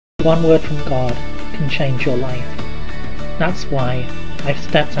One word from God can change your life. That's why I've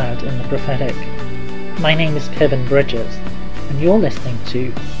stepped out in the prophetic. My name is Kevin Bridges, and you're listening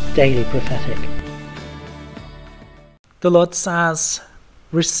to Daily Prophetic. The Lord says,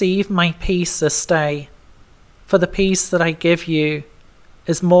 "Receive my peace this day, for the peace that I give you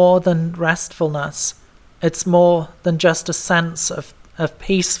is more than restfulness. It's more than just a sense of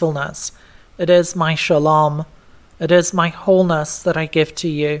peacefulness. It is my shalom. It is my wholeness that I give to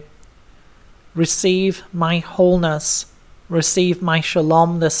you. Receive my wholeness, receive my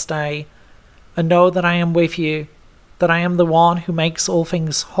shalom this day, and know that I am with you, that I am the one who makes all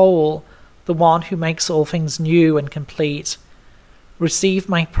things whole, the one who makes all things new and complete. Receive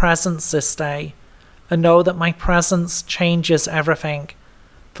my presence this day, and know that my presence changes everything.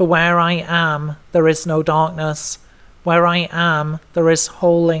 For where I am, there is no darkness. Where I am, there is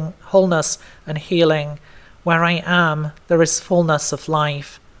wholeness and healing. Where I am, there is fullness of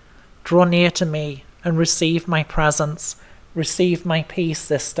life. Draw near to me and receive my presence. Receive my peace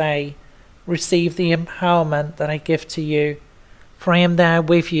this day. Receive the empowerment that I give to you. For I am there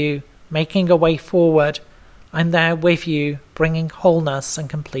with you, making a way forward. I'm there with you, bringing wholeness and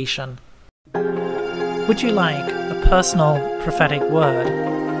completion." Would you like a personal prophetic word?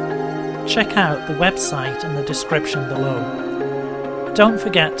 Check out the website in the description below. Don't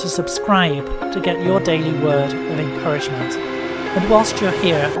forget to subscribe to get your daily word of encouragement. And whilst you're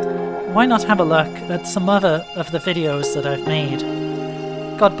here, why not have a look at some other of the videos that I've made?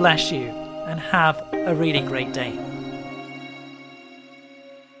 God bless you and have a really great day.